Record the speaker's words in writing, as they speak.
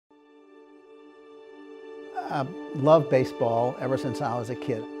I loved baseball ever since I was a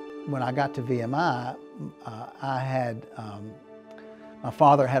kid. When I got to VMI, my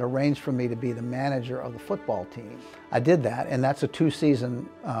father had arranged for me to be the manager of the football team. I did that, and that's a two-season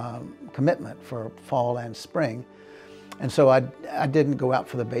commitment for fall and spring. And so I didn't go out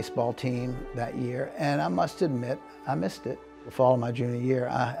for the baseball team that year, and I must admit, I missed it. The fall of my junior year,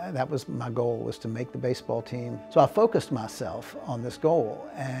 that was my goal, was to make the baseball team. So I focused myself on this goal,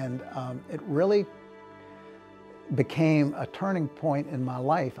 and it really became a turning point in my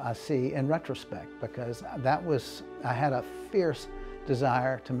life, I see, in retrospect, because I had a fierce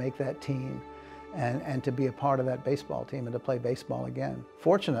desire to make that team and to be a part of that baseball team and to play baseball again.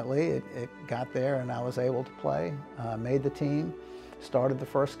 Fortunately, it got there and I was able to play, made the team, started the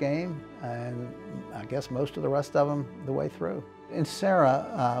first game, and I guess most of the rest of them the way through. And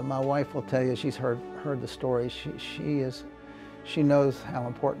Sarah, my wife, will tell you, she's heard the story. She knows how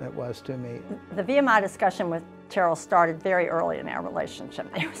important it was to me. The VMI discussion with Terrell started very early in our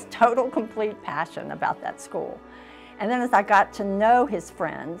relationship. There was total, complete passion about that school. And then as I got to know his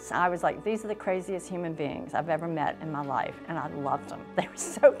friends, I was like, these are the craziest human beings I've ever met in my life, and I loved them. They were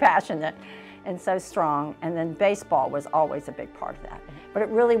so passionate and so strong, and then baseball was always a big part of that. But it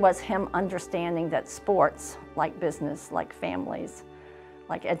really was him understanding that sports, like business, like families,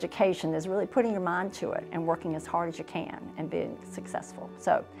 like education, is really putting your mind to it and working as hard as you can and being successful.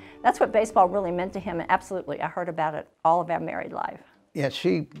 So that's what baseball really meant to him, and absolutely, I heard about it all of our married life. Yeah,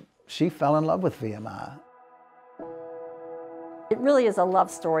 she fell in love with VMI. It really is a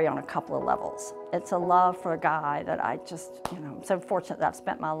love story on a couple of levels. It's a love for a guy that I just, I'm so fortunate that I've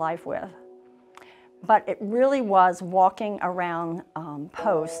spent my life with. But it really was walking around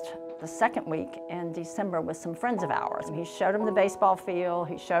Post the second week in December with some friends of ours. He showed them the baseball field,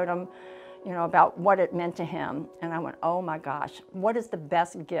 he showed them, about what it meant to him. And I went, oh my gosh, what is the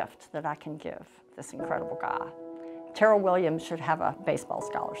best gift that I can give this incredible guy? Terrell Williams should have a baseball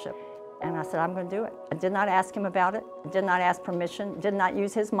scholarship. And I said, I'm going to do it. I did not ask him about it, did not ask permission, did not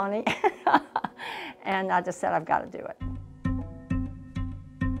use his money. And I just said, I've got to do it.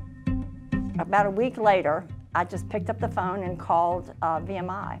 About a week later, I just picked up the phone and called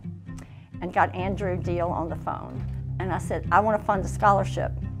VMI and got Andrew Deal on the phone. And I said, I want to fund a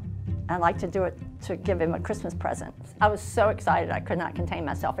scholarship. I'd like to do it to give him a Christmas present. I was so excited I could not contain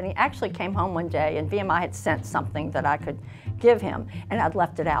myself. And he actually came home one day and VMI had sent something that I could give him, and I'd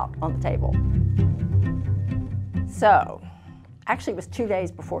left it out on the table. So, actually it was 2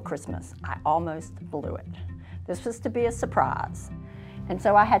 days before Christmas. I almost blew it. This was to be a surprise. And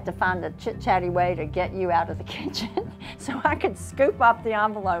so I had to find a chit-chatty way to get you out of the kitchen so I could scoop up the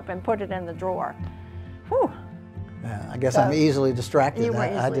envelope and put it in the drawer. Whew. Yeah, I guess I'm easily distracted. You were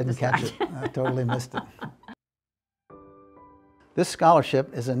easily I didn't catch it. I totally missed it. This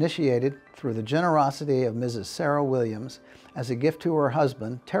scholarship is initiated through the generosity of Mrs. Sarah Williams as a gift to her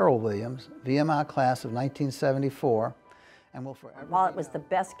husband, Terrell Williams, VMI class of 1974, and will forever... While it was the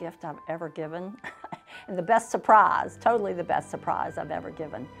best gift I've ever given, and the best surprise, totally the best surprise I've ever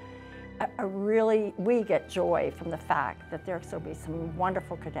given, we get joy from the fact that there will be some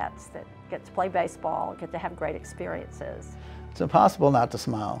wonderful cadets that get to play baseball, get to have great experiences. It's impossible not to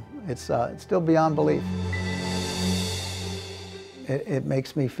smile. It's still beyond belief. It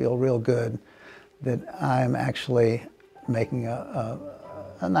makes me feel real good that I'm actually making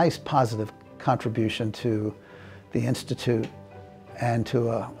a nice positive contribution to the Institute and to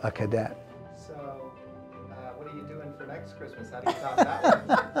a cadet. So, what are you doing for next Christmas? How do you top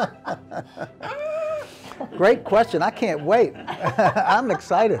that one? Great question. I can't wait. I'm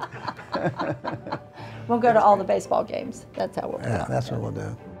excited. We'll go to all the baseball games. That's how we'll do it. Yeah, that's what we'll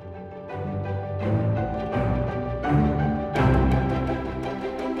do.